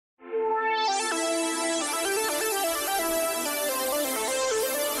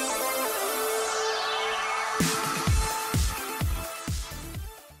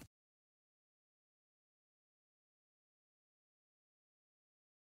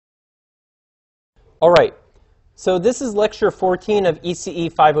All right, so this is lecture 14 of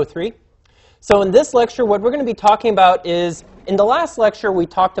ECE503. So in this lecture, what we're going to be talking about is, in the last lecture, we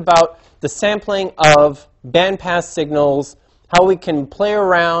talked about the sampling of bandpass signals, how we can play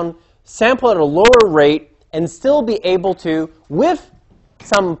around, sample at a lower rate, and still be able to, with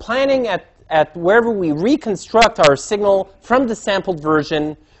some planning at wherever we reconstruct our signal from the sampled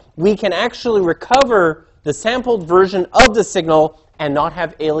version, we can actually recover the sampled version of the signal and not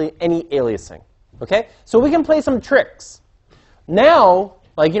have any aliasing. Okay? So we can play some tricks. Now,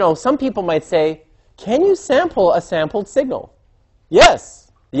 like, some people might say, can you sample a sampled signal?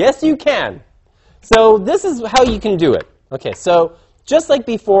 Yes. Yes, you can. So this is how you can do it. Okay, so just like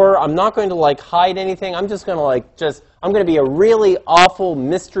before, I'm not going to hide anything. I'm just going to I'm going to be a really awful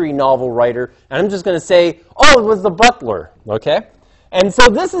mystery novel writer, and I'm just going to say, oh, it was the butler. Okay? And so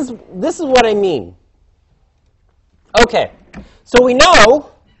this is what I mean. Okay. So we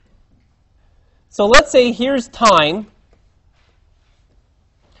know, so let's say here's time,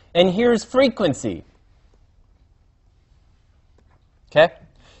 and here's frequency. Okay?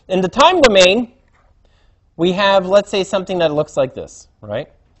 In the time domain, we have, let's say, something that looks like this, right?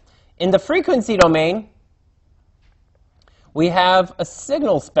 In the frequency domain, we have a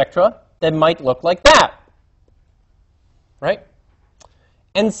signal spectra that might look like that, right?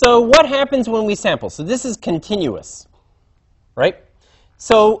 And so what happens when we sample? So this is continuous, right?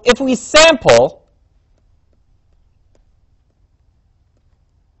 So if we sample,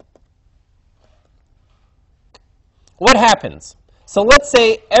 what happens? So let's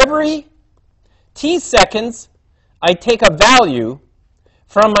say every t seconds, I take a value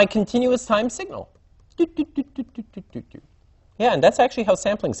from my continuous time signal. Yeah, and that's actually how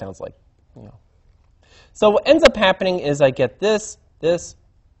sampling sounds like. So what ends up happening is I get this,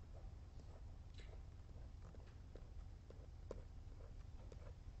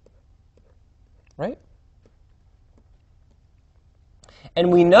 right?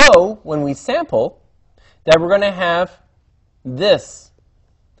 And we know when we sample that we're going to have this,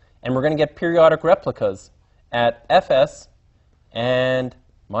 and we're going to get periodic replicas at fs and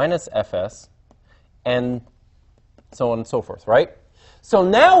minus fs and so on and so forth, right? So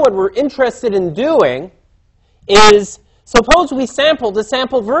now what we're interested in doing is, suppose we sample the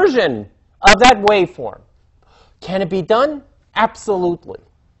sample version of that waveform. Can it be done? Absolutely.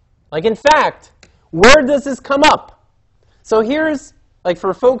 In fact, where does this come up? So here's,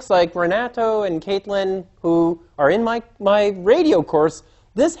 for folks like Renato and Caitlin who are in my radio course,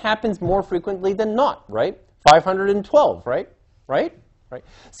 this happens more frequently than not, right? 512, right? Right?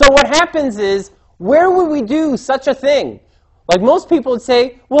 So what happens is, where would we do such a thing? Most people would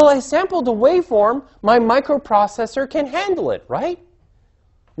say, well, I sampled a waveform, my microprocessor can handle it, right?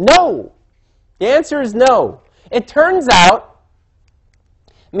 No. The answer is no. It turns out,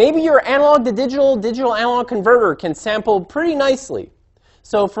 maybe your analog to digital, digital analog converter can sample pretty nicely.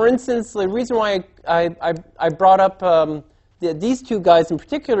 So for instance, the reason why I brought up these two guys in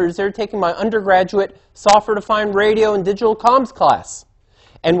particular is they're taking my undergraduate software-defined radio and digital comms class.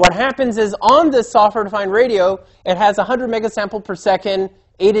 And what happens is, on this software-defined radio, it has 100 megasample per second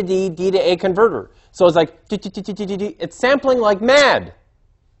A to D, D to A converter. So it's it's sampling like mad.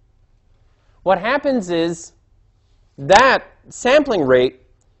 What happens is that sampling rate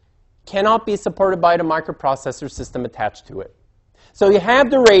cannot be supported by the microprocessor system attached to it. So you have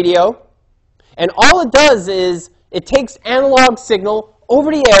the radio, and all it does is it takes analog signal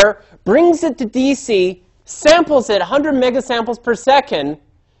over the air, brings it to DC, samples it 100 megasamples per second,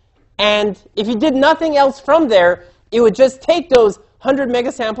 and if you did nothing else from there, it would just take those 100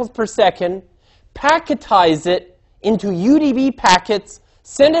 megasamples per second, packetize it into UDP packets,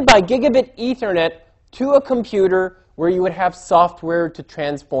 send it by gigabit Ethernet to a computer where you would have software to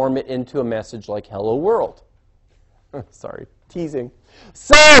transform it into a message like hello world. Sorry, teasing.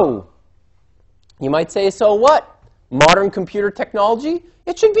 So, you might say, so what? Modern computer technology?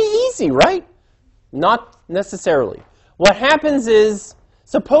 It should be easy, right? Not necessarily. What happens is,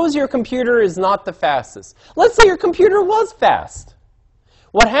 suppose your computer is not the fastest. Let's say your computer was fast.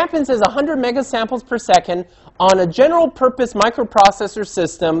 What happens is 100 megasamples per second on a general purpose microprocessor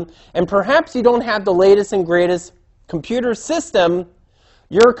system, and perhaps you don't have the latest and greatest computer system,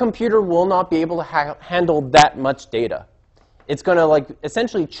 your computer will not be able to handle that much data. It's going to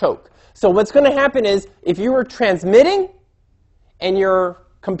essentially choke. So what's going to happen is, if you were transmitting and your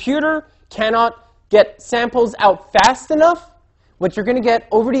computer cannot get samples out fast enough, what you're going to get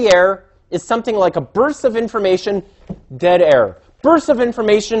over the air is something like a burst of information, dead air. Burst of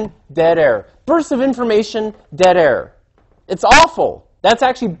information, dead air. Burst of information, dead air. It's awful. That's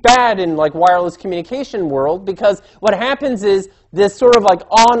actually bad in like wireless communication world, because what happens is this sort of like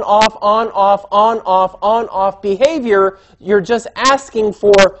on-off, on-off, on-off, on-off behavior, you're just asking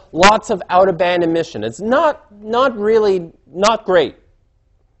for lots of out-of-band emission. It's not great.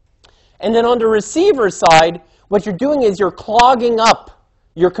 And then on the receiver side, what you're doing is you're clogging up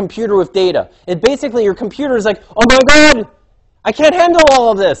your computer with data. Basically, your computer is like, oh my God, I can't handle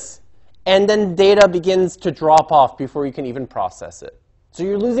all of this. And then data begins to drop off before you can even process it. So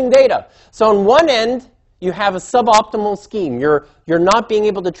you're losing data. So on one end, you have a suboptimal scheme. You're not being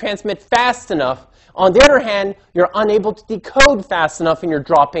able to transmit fast enough. On the other hand, you're unable to decode fast enough, and you're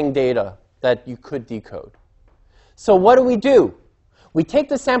dropping data that you could decode. So what do? We take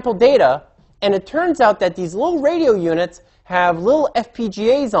the sample data, and it turns out that these little radio units have little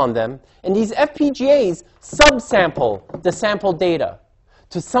FPGAs on them, and these FPGAs subsample the sample data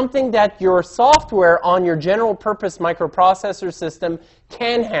to something that your software on your general purpose microprocessor system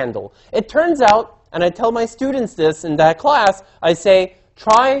can handle. It turns out, and I tell my students this in that class, I say,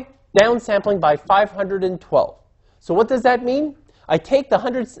 try downsampling by 512. So what does that mean? I take the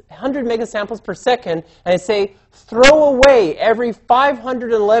 100 megasamples per second, and I say, throw away every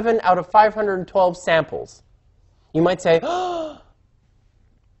 511 out of 512 samples. You might say, oh,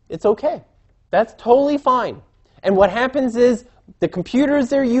 it's okay. That's totally fine. And what happens is, the computers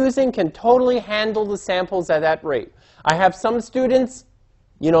they're using can totally handle the samples at that rate. I have some students,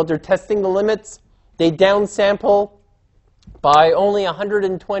 they're testing the limits. They downsample by only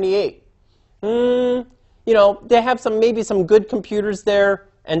 128. They have maybe some good computers there,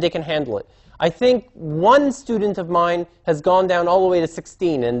 and they can handle it. I think one student of mine has gone down all the way to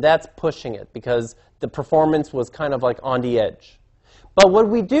 16, and that's pushing it because the performance was kind of like on the edge. But what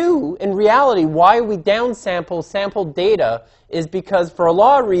we do, in reality, why we downsample sampled data is because, for a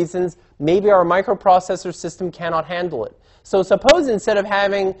lot of reasons, maybe our microprocessor system cannot handle it. So suppose instead of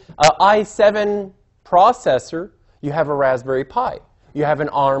having an i7 processor, you have a Raspberry Pi. You have an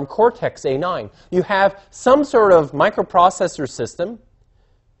ARM Cortex-A9. You have some sort of microprocessor system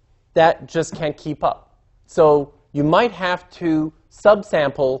that just can't keep up. So you might have to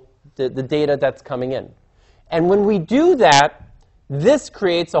subsample the data that's coming in. And when we do that, this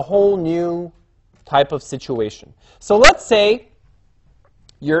creates a whole new type of situation. So let's say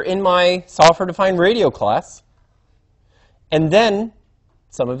you're in my software-defined radio class, and then,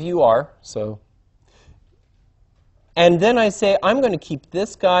 some of you are, and then I say, I'm going to keep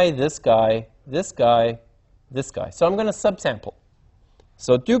this guy, this guy, this guy, this guy. So I'm going to subsample.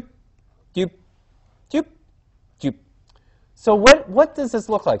 So doop, doop, doop, doop. So what does this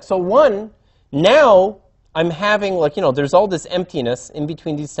look like? So now I'm having, there's all this emptiness in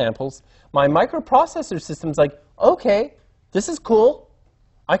between these samples. My microprocessor system's like, okay, this is cool.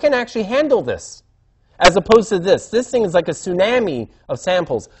 I can actually handle this. As opposed to this. This thing is like a tsunami of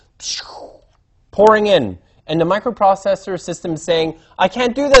samples pouring in. And the microprocessor system is saying, I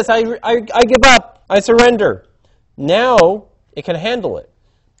can't do this. I give up. I surrender. Now it can handle it.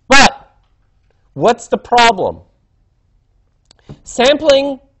 But what's the problem?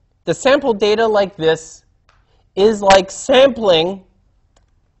 Sampling the sample data like this is like sampling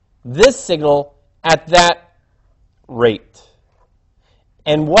this signal at that rate.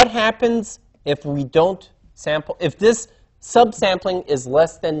 And what happens if we don't sample, if this subsampling is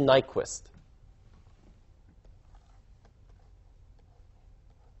less than Nyquist?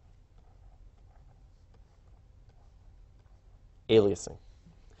 Aliasing.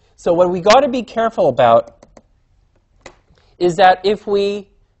 So what we got to be careful about is that if we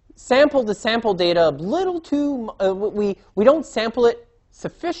sample the sample data a little too, we don't sample it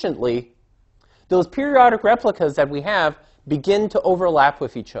sufficiently, those periodic replicas that we have begin to overlap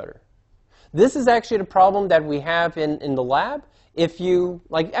with each other. This is actually the problem that we have in the lab.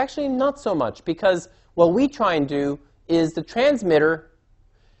 Actually not so much, because what we try and do is the transmitter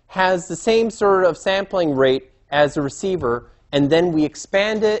has the same sort of sampling rate as the receiver, and then we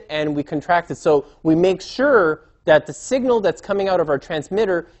expand it and we contract it. So we make sure that the signal that's coming out of our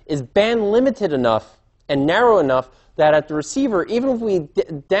transmitter is band limited enough and narrow enough that at the receiver, even if we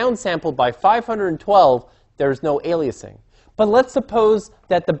downsample by 512, there's no aliasing. But let's suppose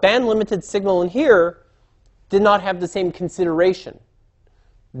that the band limited signal in here did not have the same consideration.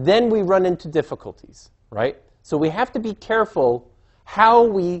 Then we run into difficulties, right? So we have to be careful how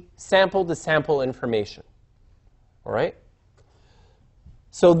we sample the sample information, all right?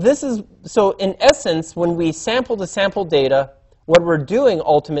 So in essence, when we sample the sample data, what we're doing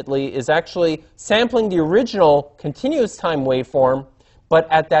ultimately is actually sampling the original continuous time waveform,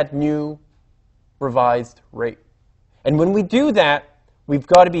 but at that new revised rate. And when we do that, we've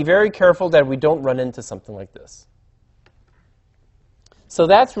got to be very careful that we don't run into something like this. So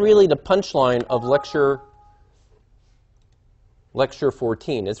that's really the punchline of lecture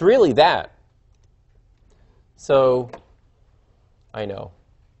 14. It's really that. So, I know.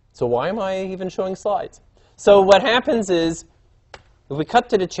 So why am I even showing slides? So what happens is, if we cut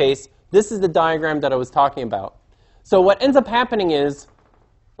to the chase, this is the diagram that I was talking about. So what ends up happening is,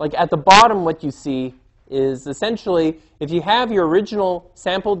 like at the bottom what you see is essentially, if you have your original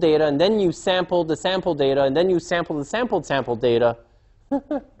sample data, and then you sample the sample data, and then you sample the sample data,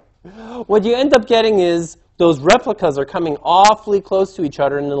 what you end up getting is those replicas are coming awfully close to each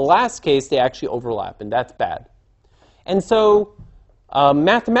other, and in the last case, they actually overlap, and that's bad. And so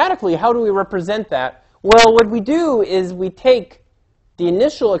mathematically, how do we represent that? Well, what we do is we take the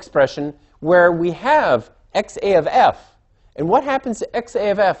initial expression where we have xa of f. And what happens to xa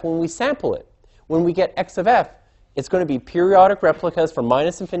of f when we sample it? When we get x of f, it's going to be periodic replicas from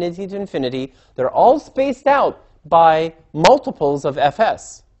minus infinity to infinity. They're all spaced out by multiples of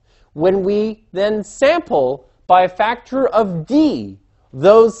fs. When we then sample by a factor of d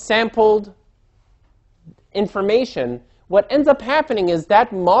those sampled information, what ends up happening is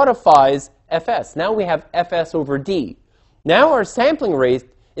that modifies fs. Now we have fs over d. Now our sampling rate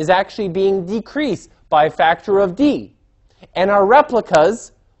is actually being decreased by a factor of d. And our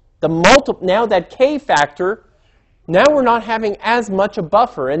replicas, now that k factor, now we're not having as much a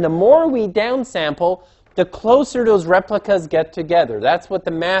buffer. And the more we downsample, the closer those replicas get together. That's what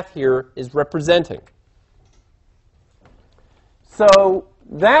the math here is representing. So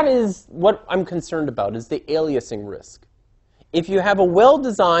that is what I'm concerned about, is the aliasing risk. If you have a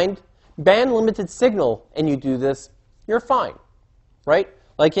well-designed, band-limited signal and you do this, you're fine, right?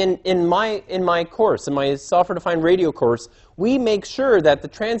 Like in my course, in my software-defined radio course, we make sure that the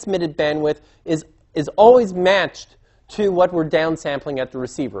transmitted bandwidth is always matched to what we're downsampling at the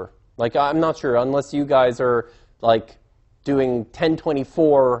receiver. Like, I'm not sure, unless you guys are like doing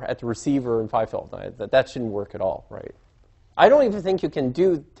 1024 at the receiver and 512. That shouldn't work at all, right? I don't even think you can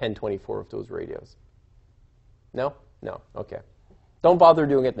do 1024 of those radios. No? No. Okay. Don't bother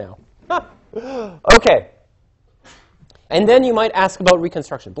doing it now. Okay. And then you might ask about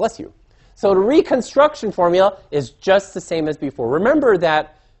reconstruction. Bless you. So the reconstruction formula is just the same as before. Remember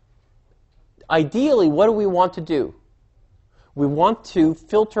that ideally, what do we want to do? We want to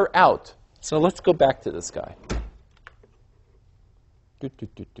filter out. So let's go back to this guy.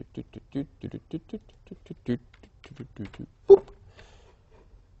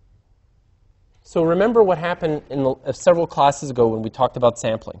 So remember what happened in several classes ago when we talked about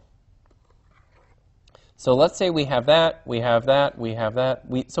sampling. So let's say we have that, we have that, we have that.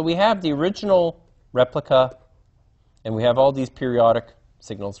 So we have the original replica, and we have all these periodic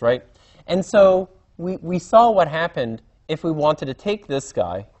signals, right? And so we saw what happened if we wanted to take this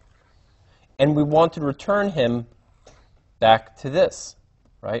guy, and we wanted to return him back to this,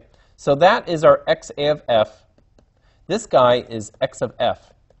 right? So that is our xa of f. This guy is x of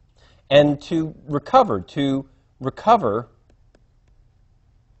f. And to recover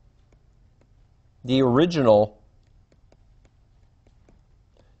the original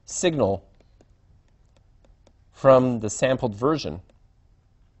signal from the sampled version,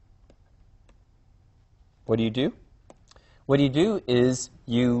 what do? What you do is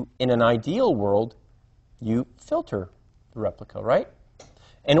in an ideal world, you filter the replica, right?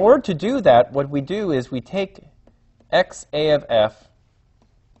 In order to do that, what we do is we take xa of f,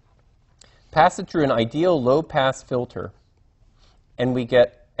 pass it through an ideal low-pass filter, and we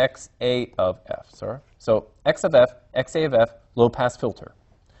get xa of f. So x of f, xa of f, low-pass filter.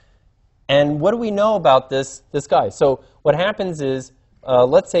 And what do we know about this guy? So what happens is,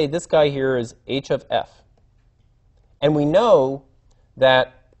 let's say this guy here is h of f. And we know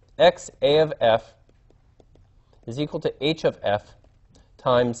that xa of f is equal to h of f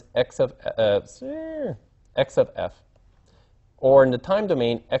times x of f. Or in the time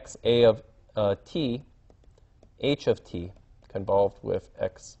domain, xa of t, h of t, convolved with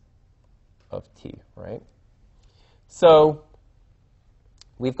x of t, right? So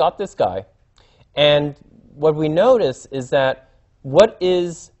we've got this guy. And what we notice is that what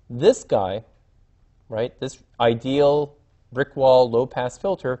is this guy, right, this ideal brick wall low-pass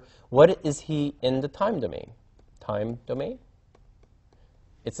filter, what is he in the time domain? Time domain?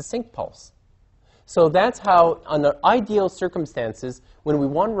 It's a sync pulse. So that's how, under ideal circumstances, when we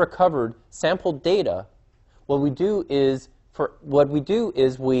want recovered sampled data, what we do is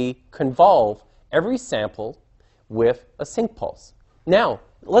we convolve every sample with a sync pulse. Now,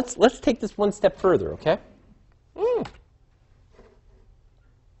 let's take this one step further, okay?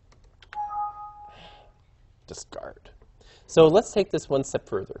 Discard. So let's take this one step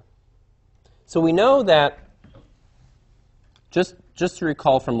further. So we know that just just to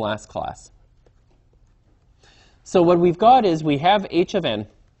recall from last class. So what we've got is we have h of n.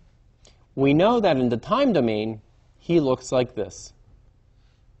 We know that in the time domain, he looks like this.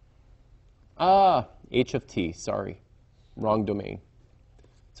 H of t, sorry, wrong domain.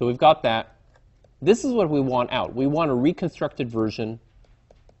 So we've got that. This is what we want out. We want a reconstructed version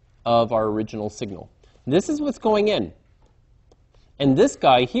of our original signal. This is what's going in. And this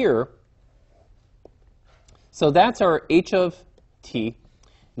guy here, so that's our h of t.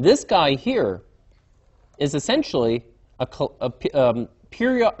 This guy here is essentially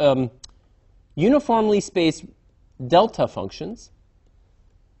uniformly spaced delta functions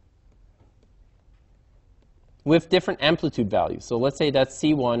with different amplitude values. So let's say that's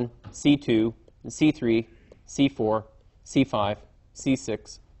C1, C2, C3, C4, C5,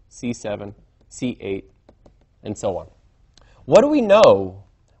 C6, C7, C8, and so on. What do we know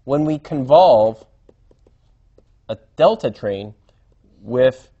when we convolve a delta train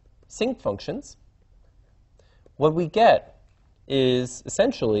with sinc functions? What we get is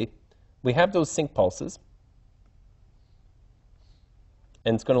essentially we have those sinc pulses,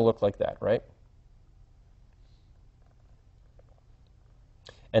 and it's going to look like that, right?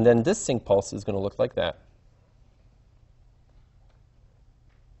 And then this sinc pulse is going to look like that.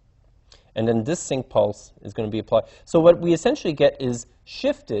 And then this sinc pulse is going to be applied. So what we essentially get is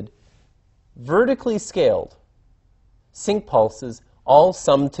shifted, vertically scaled sinc pulses all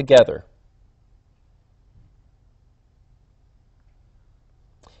summed together.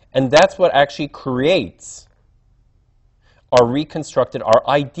 And that's what actually creates our reconstructed, our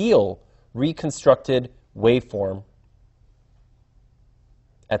ideal reconstructed waveform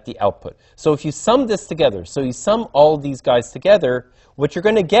at the output. So if you sum this together, so you sum all of these guys together, what you're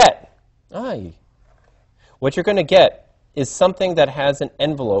going to get, what you're going to get is something that has an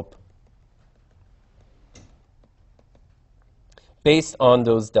envelope based on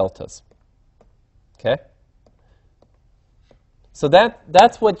those deltas. Okay? So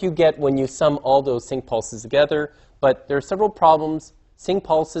that's what you get when you sum all those sinc pulses together. But there are several problems. Sinc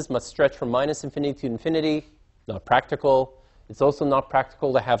pulses must stretch from -infinity to infinity. Not practical. It's also not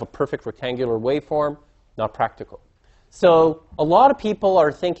practical to have a perfect rectangular waveform. Not practical. So a lot of people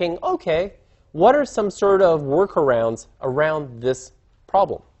are thinking, okay, what are some sort of workarounds around this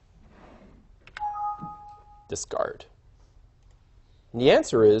problem? Discard. And the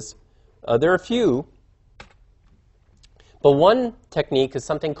answer is there are a few. But one technique is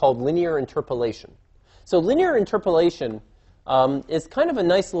something called linear interpolation. So linear interpolation is kind of a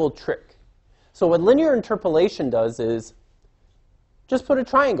nice little trick. So what linear interpolation does is just put a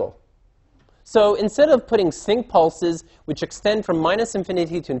triangle. So instead of putting sinc pulses which extend from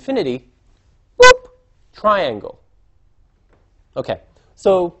 -infinity to infinity, whoop, triangle. Okay,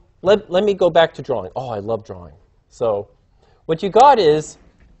 so let me go back to drawing. Oh, I love drawing. So what you got is,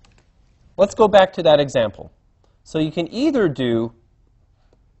 let's go back to that example. So you can either do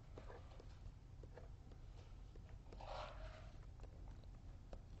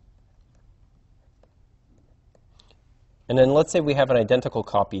and then let's say we have an identical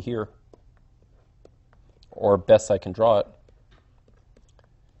copy here, or best I can draw it.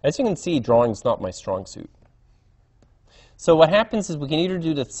 As you can see, drawing is not my strong suit. So what happens is we can either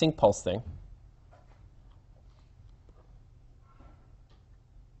do the sinc pulse thing,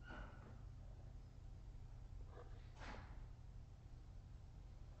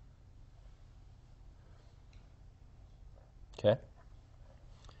 okay?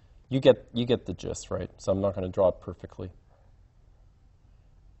 You get the gist, right? So I'm not going to draw it perfectly.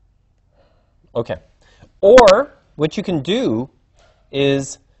 Okay. Or what you can do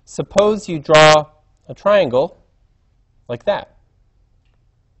is suppose you draw a triangle like that.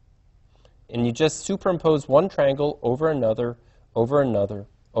 And you just superimpose one triangle over another, over another,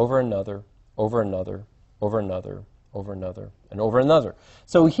 over another, over another, over another, over another, and over another.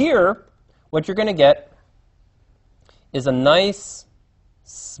 So here, what you're going to get is a nice,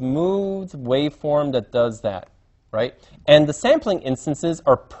 smooth waveform that does that, right? And the sampling instances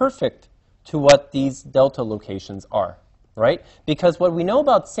are perfect to what these delta locations are, right? Because what we know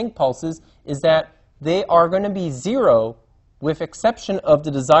about sinc pulses is that they are going to be 0 with exception of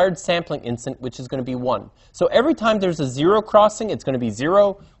the desired sampling instant, which is going to be 1. So every time there's a 0 crossing, it's going to be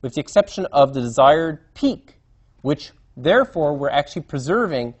 0 with the exception of the desired peak, which therefore we're actually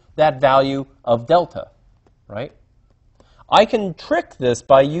preserving that value of delta, right? I can trick this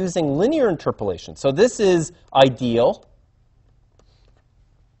by using linear interpolation. So this is ideal,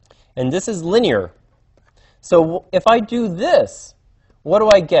 and this is linear. So if I do this, what do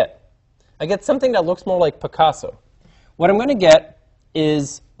I get? I get something that looks more like Picasso. What I'm going to get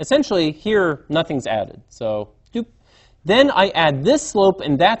is essentially here nothing's added. So doop. Then I add this slope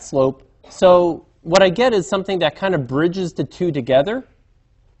and that slope. So what I get is something that kind of bridges the two together.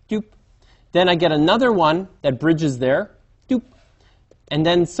 Doop. Then I get another one that bridges there. Doop. And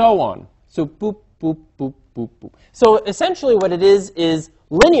then so on. So boop, boop, boop, boop, boop. So essentially what it is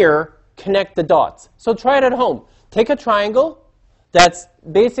linear connect the dots. So try it at home. Take a triangle that's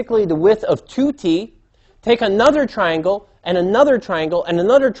basically the width of 2t. Take another triangle and another triangle and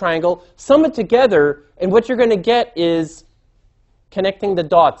another triangle, sum it together, and what you're going to get is connecting the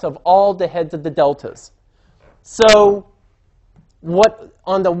dots of all the heads of the deltas. So what,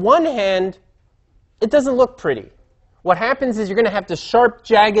 on the one hand, it doesn't look pretty. What happens is you're going to have this sharp,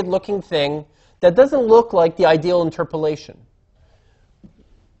 jagged-looking thing that doesn't look like the ideal interpolation.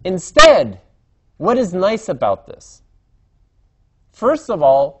 Instead, what is nice about this? First of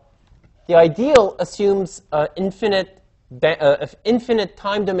all, the ideal assumes an infinite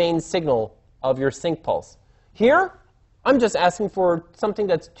time domain signal of your sync pulse. Here, I'm just asking for something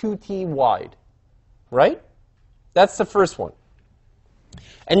that's 2t wide, right? That's the first one.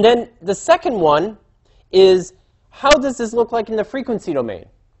 And then the second one is, how does this look like in the frequency domain?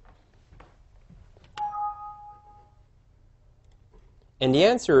 And the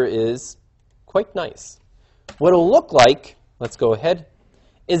answer is quite nice. What it'll look like, let's go ahead,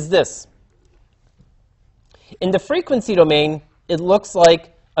 is this. In the frequency domain, it looks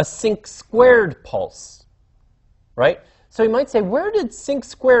like a sync squared pulse, right? So you might say, where did sync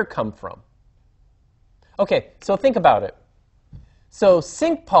squared come from? Okay, so think about it. So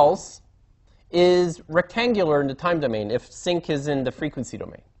sync pulse is rectangular in the time domain if sync is in the frequency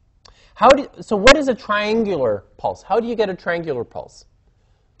domain. So what is a triangular pulse? How do you get a triangular pulse?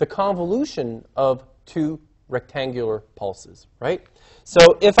 The convolution of two rectangular pulses, right?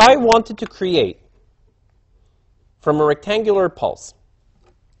 So if I wanted to create from a rectangular pulse,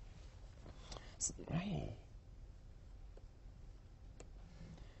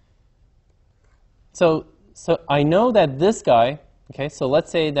 so I know that this guy, okay, so let's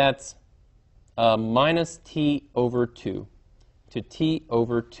say that's minus t over 2 to t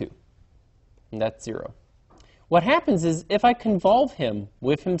over 2, and that's 0. What happens is if I convolve him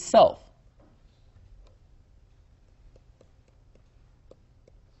with himself,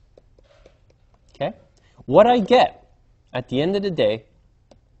 okay, what I get at the end of the day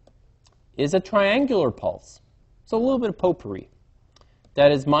is a triangular pulse. So a little bit of potpourri.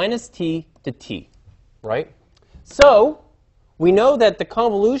 That is minus t to t, right? So we know that the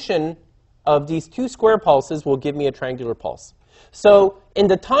convolution of these two square pulses will give me a triangular pulse. So in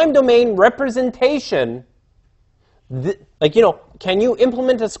the time domain representation, can you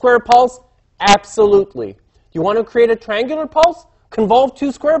implement a square pulse? Absolutely. You want to create a triangular pulse? Convolve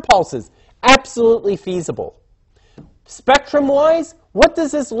two square pulses. Absolutely feasible. Spectrum-wise, what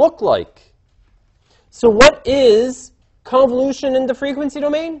does this look like? So what is convolution in the frequency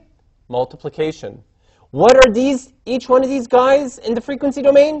domain? Multiplication. What are these, each one of these guys in the frequency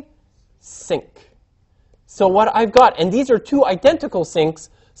domain? Sync. So what I've got, and these are two identical syncs,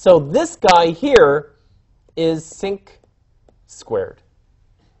 so this guy here is sync squared.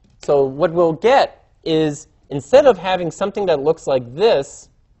 So what we'll get is, instead of having something that looks like this,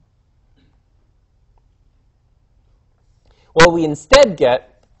 what we instead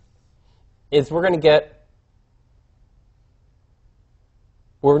get is we're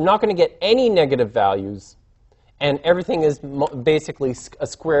not going to get any negative values, and everything is basically a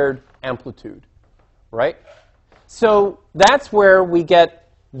squared amplitude, right? So that's where we get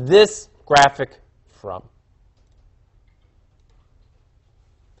this graphic from.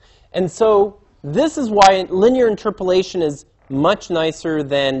 And so this is why linear interpolation is much nicer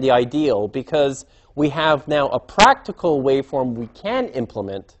than the ideal, because we have now a practical waveform we can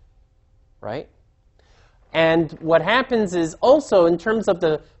implement, right? And what happens is also, in terms of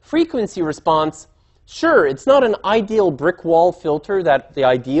the frequency response, sure, it's not an ideal brick wall filter that the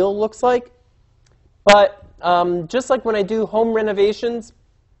ideal looks like, but just like when I do home renovations,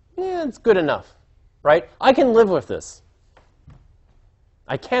 it's good enough, right? I can live with this.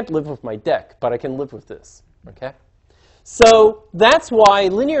 I can't live with my deck, but I can live with this, okay? So that's why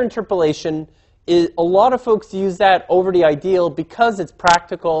linear interpolation is, a lot of folks use that over the ideal because it's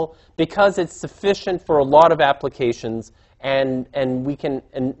practical, because it's sufficient for a lot of applications, and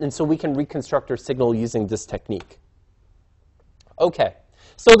so we can reconstruct our signal using this technique. Okay,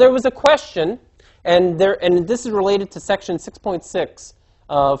 so there was a question, and this is related to section 6.6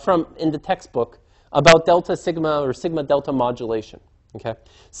 in the textbook about delta sigma or sigma delta modulation. Okay,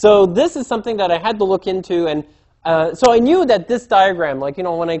 so this is something that I had to look into, and So I knew that this diagram, like, you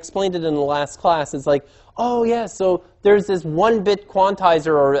know, when I explained it in the last class, it's like, oh, yeah, so there's this 1-bit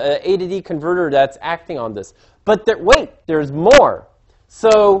quantizer or A to D converter that's acting on this. But wait, there's more.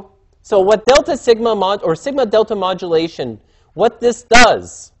 So what delta sigma or sigma delta modulation, what this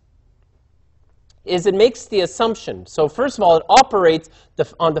does is it makes the assumption. So first of all, it operates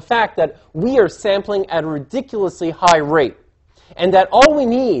on the fact that we are sampling at a ridiculously high rate, and that all we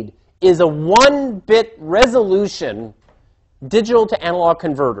need is a 1-bit resolution digital to analog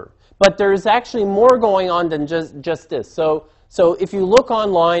converter. But there's actually more going on than just this. So if you look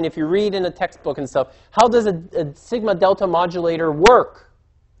online, if you read in a textbook and stuff, how does a sigma delta modulator work?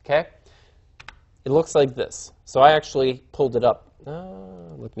 Okay, it looks like this. So I actually pulled it up.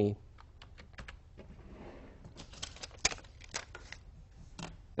 Let me.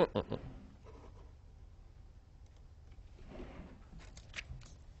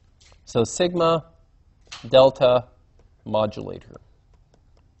 So sigma delta modulator.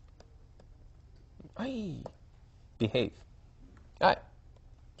 Behave. All right.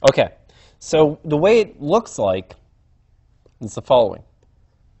 Okay. So the way it looks like is the following.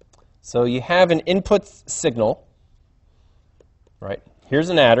 So you have an input signal, right? Here's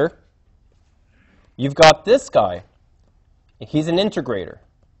an adder. You've got this guy. He's an integrator,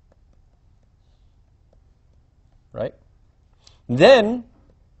 right? Then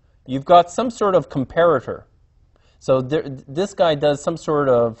you've got some sort of comparator. So this guy does some sort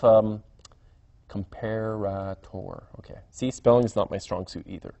of comparator. Okay, see, spelling is not my strong suit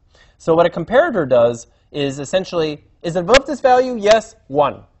either. So what a comparator does is essentially, is it above this value? Yes,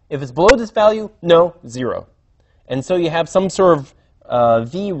 1. If it's below this value, no, 0. And so you have some sort of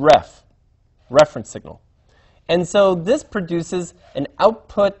VREF, reference signal. And so this produces an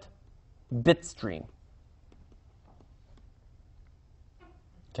output bit stream.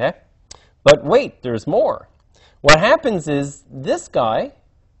 Okay? But wait, there's more. What happens is this guy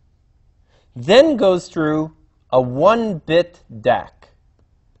then goes through a 1-bit DAC,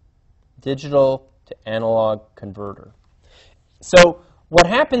 digital to analog converter. So what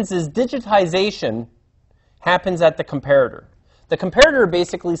happens is digitization happens at the comparator. The comparator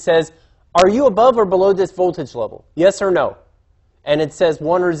basically says, are you above or below this voltage level? Yes or no? And it says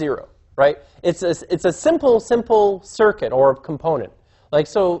 1 or 0, right? It's a simple circuit or component. Like,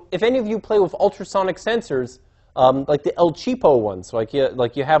 so if any of you play with ultrasonic sensors, like the El Cheapo ones, like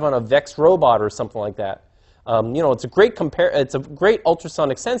you have on a Vex robot or something like that, you know, it's a great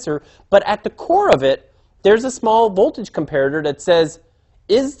ultrasonic sensor, but at the core of it, there's a small voltage comparator that says,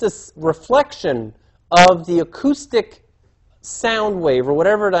 is this reflection of the acoustic sound wave or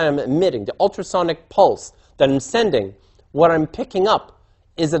whatever that I'm emitting, the ultrasonic pulse that I'm sending, what I'm picking up,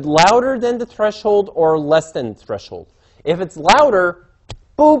 is it louder than the threshold or less than the threshold? If it's louder,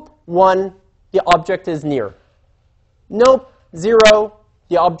 boop, 1, the object is near. Nope, 0,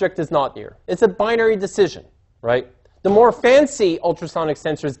 the object is not near. It's a binary decision, right? The more fancy ultrasonic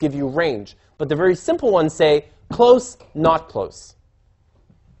sensors give you range, but the very simple ones say close, not close.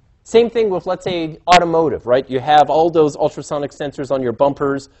 Same thing with, let's say, automotive, right? You have all those ultrasonic sensors on your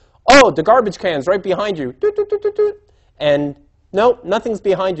bumpers. Oh, the garbage can's right behind you. Doot, doot, doot, doot, doot. And no, nothing's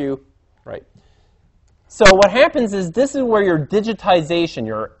behind you, right? So what happens is this is where your digitization,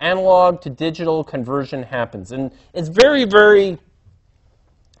 your analog to digital conversion happens. And it's very, very,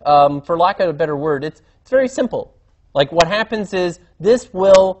 for lack of a better word, it's very simple. Like what happens is this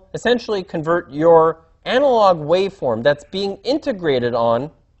will essentially convert your analog waveform that's being integrated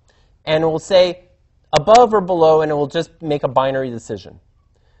on, and it will say above or below, and it will just make a binary decision.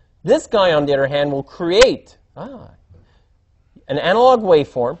 This guy, on the other hand, will create an analog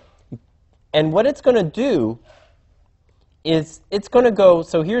waveform, and what it's going to do is it's going to go,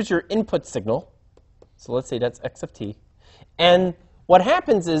 so here's your input signal. So let's say that's x of t. And what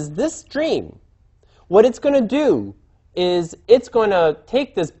happens is this stream, what it's going to do is it's going to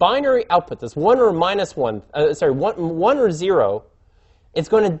take this binary output, this 1 or minus 1, 1 or 0, it's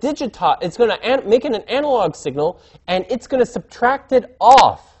going to digitize, it's going to make it an analog signal, and it's going to subtract it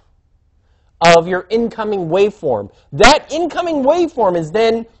off of your incoming waveform. That incoming waveform is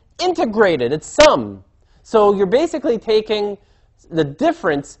then integrated, it's sum. So you're basically taking the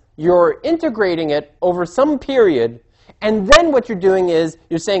difference, you're integrating it over some period, and then what you're doing is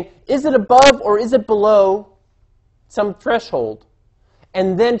you're saying, is it above or is it below some threshold?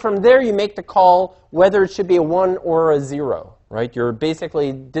 And then from there you make the call whether it should be a 1 or a 0. Right? You're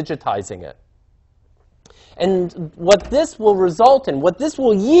basically digitizing it. And what this will result in, what this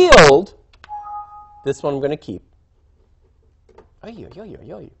will yield, this one I'm going to keep. What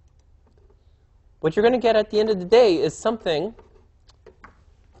you're going to get at the end of the day is something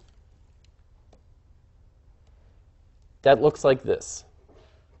that looks like this.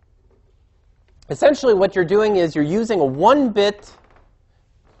 Essentially, what you're doing is you're using a 1-bit,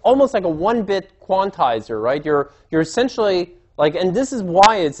 almost like a 1-bit quantizer, right? You're essentially like, and this is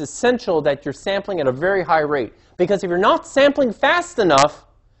why it's essential that you're sampling at a very high rate. Because if you're not sampling fast enough,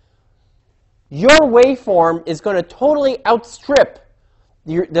 your waveform is going to totally outstrip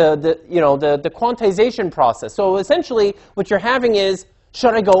the quantization process. So essentially, what you're having is,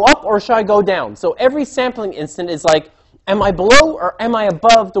 should I go up or should I go down? So every sampling instant is like, am I below or am I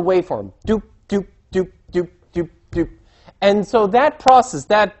above the waveform? Doop, doop, doop, doop, doop, doop. And so that process,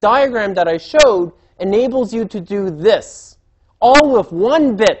 that diagram that I showed, enables you to do this, all with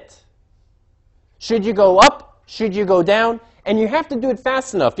 1 bit. Should you go up? Should you go down? And you have to do it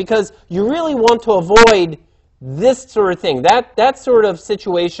fast enough because you really want to avoid this sort of thing. That sort of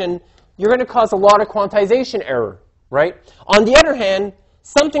situation, you're going to cause a lot of quantization error, right? On the other hand,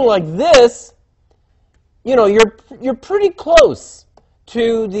 something like this, you're pretty close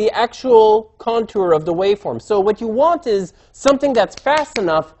to the actual contour of the waveform. So what you want is something that's fast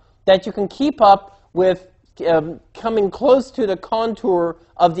enough that you can keep up with coming close to the contour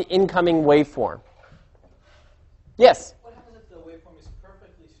of the incoming waveform. Yes? What happens if the waveform is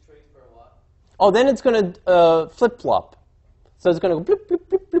perfectly straight for a while? Oh, then it's going to flip-flop. So it's going to go bloop, bloop,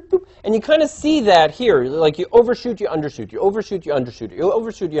 bloop, bloop, bloop. And you kind of see that here. Like you overshoot, you undershoot. You overshoot, you undershoot. You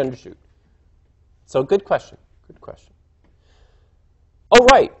overshoot, you undershoot. So good question. Good question. All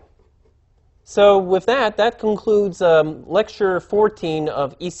right. So with that, that concludes Lecture 14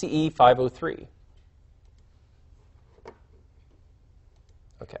 of ECE503.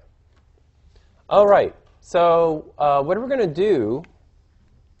 Okay. All right. So what we're going to do